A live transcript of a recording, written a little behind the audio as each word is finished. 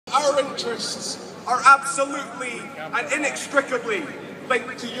interests are absolutely and inextricably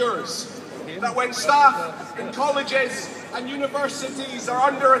linked to yours. That when staff in colleges and universities are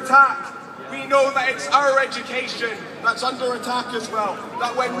under attack, we know that it's our education that's under attack as well.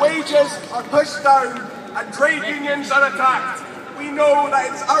 That when wages are pushed down and trade unions are attacked, we know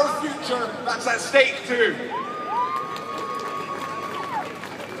that it's our future that's at stake too.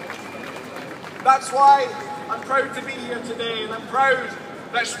 That's why I'm proud to be here today, and I'm proud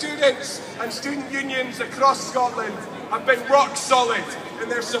that students and student unions across Scotland have been rock solid in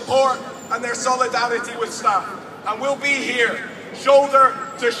their support and their solidarity with staff. And we'll be here, shoulder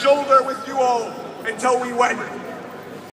to shoulder with you all, until we win.